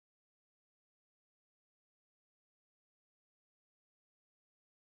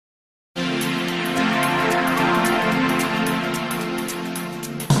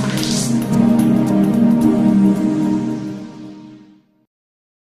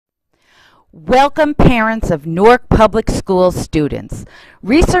Welcome parents of Newark Public Schools students.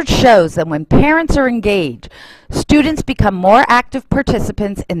 Research shows that when parents are engaged, students become more active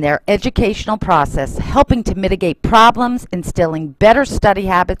participants in their educational process, helping to mitigate problems, instilling better study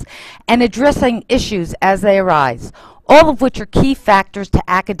habits, and addressing issues as they arise, all of which are key factors to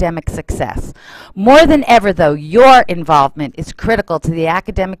academic success. More than ever, though, your involvement is critical to the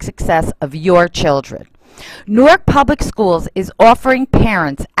academic success of your children. Newark Public Schools is offering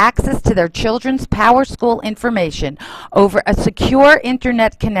parents access to their children's PowerSchool information over a secure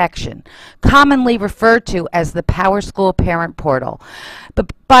internet connection, commonly referred to as the PowerSchool Parent Portal.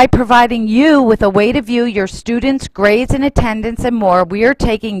 But by providing you with a way to view your students' grades and attendance and more, we are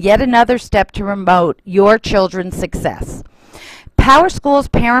taking yet another step to promote your children's success. PowerSchool's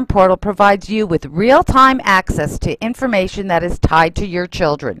Parent Portal provides you with real-time access to information that is tied to your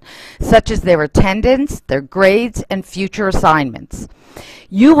children, such as their attendance, their grades, and future assignments.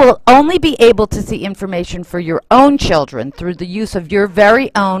 You will only be able to see information for your own children through the use of your very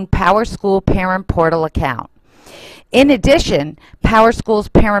own PowerSchool Parent Portal account. In addition, PowerSchool's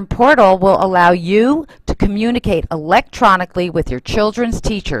Parent Portal will allow you to communicate electronically with your children's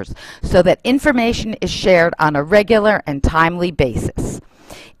teachers so that information is shared on a regular and timely basis.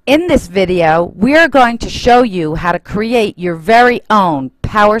 In this video, we are going to show you how to create your very own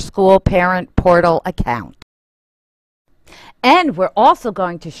PowerSchool Parent Portal account. And we're also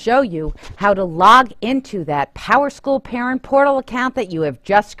going to show you how to log into that PowerSchool Parent Portal account that you have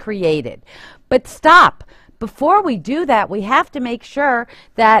just created. But stop! Before we do that, we have to make sure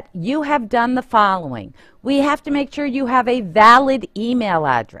that you have done the following. We have to make sure you have a valid email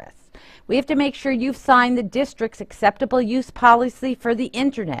address. We have to make sure you've signed the district's acceptable use policy for the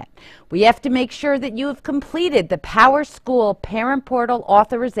internet. We have to make sure that you have completed the PowerSchool Parent Portal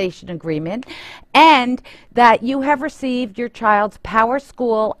Authorization Agreement and that you have received your child's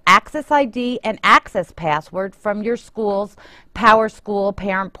PowerSchool Access ID and Access Password from your school's PowerSchool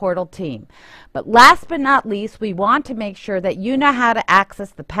Parent Portal team. But last but not least, we want to make sure that you know how to access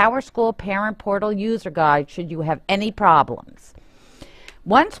the PowerSchool Parent Portal User Guide should you have any problems.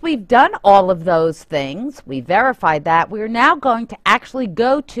 Once we've done all of those things, we verified that, we're now going to actually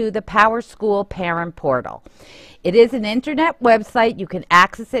go to the PowerSchool Parent Portal. It is an internet website. You can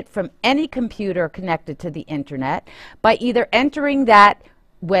access it from any computer connected to the internet by either entering that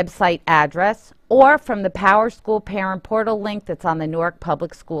website address or from the PowerSchool Parent Portal link that's on the Newark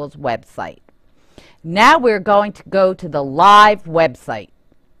Public Schools website. Now we're going to go to the live website.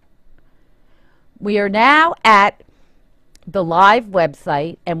 We are now at the live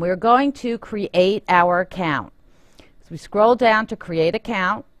website and we're going to create our account. So we scroll down to create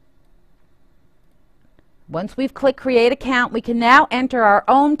account. Once we've clicked create account, we can now enter our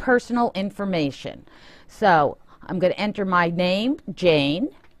own personal information. So I'm going to enter my name, Jane,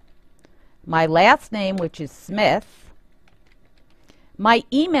 my last name, which is Smith, my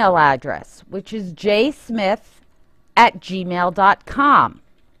email address, which is jsmith@gmail.com.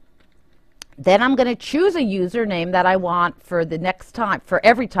 Then I'm going to choose a username that I want for the next time, for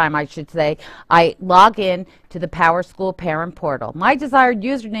every time I should say, I log in to the PowerSchool Parent Portal. My desired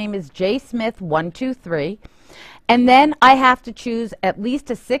username is jsmith123, and then I have to choose at least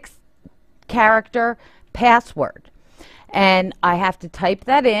a 6-character password. And I have to type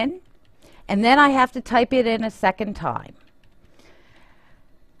that in, and then I have to type it in a second time.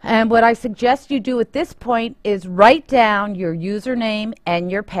 And what I suggest you do at this point is write down your username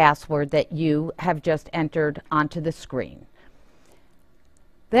and your password that you have just entered onto the screen.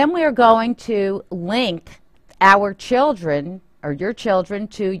 Then we are going to link our children or your children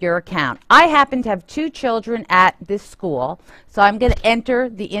to your account. I happen to have 2 children at this school, so I'm going to enter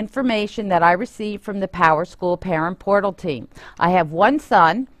the information that I received from the PowerSchool Parent Portal team. I have one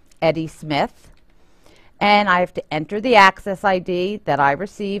son, Eddie Smith, and I have to enter the access ID that I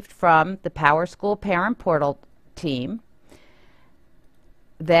received from the PowerSchool Parent Portal team.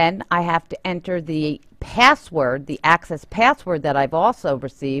 Then I have to enter the password, the access password that I've also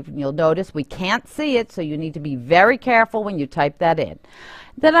received. And you'll notice we can't see it, so you need to be very careful when you type that in.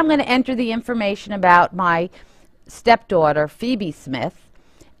 Then I'm going to enter the information about my stepdaughter, Phoebe Smith,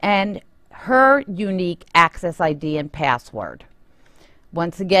 and her unique access ID and password.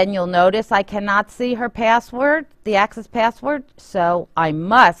 Once again, you'll notice I cannot see her password, the access password, so I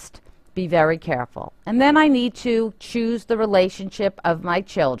must be very careful. And then I need to choose the relationship of my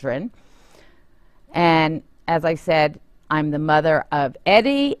children. And as I said, I'm the mother of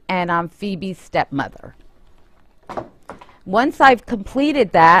Eddie and I'm Phoebe's stepmother. Once I've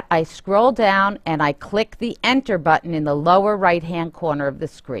completed that, I scroll down and I click the Enter button in the lower right-hand corner of the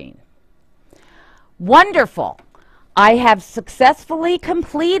screen. Wonderful! I have successfully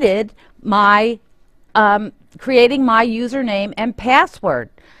completed my creating my username and password.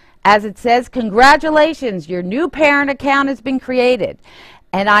 As it says, congratulations, your new parent account has been created.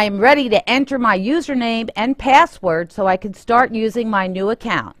 And I am ready to enter my username and password so I can start using my new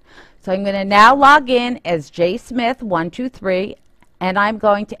account. So I'm going to now log in as jsmith123, and I'm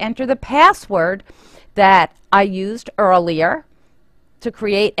going to enter the password that I used earlier to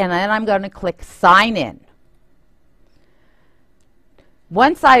create, and then I'm going to click sign in.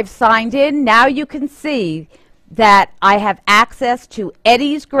 Once I've signed in, now you can see that I have access to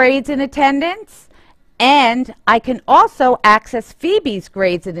Eddie's grades and attendance, and I can also access Phoebe's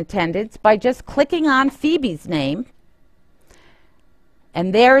grades and attendance by just clicking on Phoebe's name.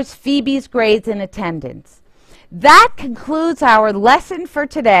 And there's Phoebe's grades and attendance. That concludes our lesson for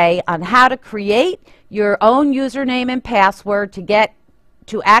today on how to create your own username and password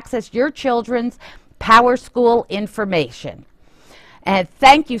to access your children's PowerSchool information. And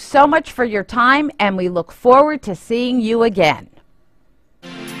thank you so much for your time, and we look forward to seeing you again.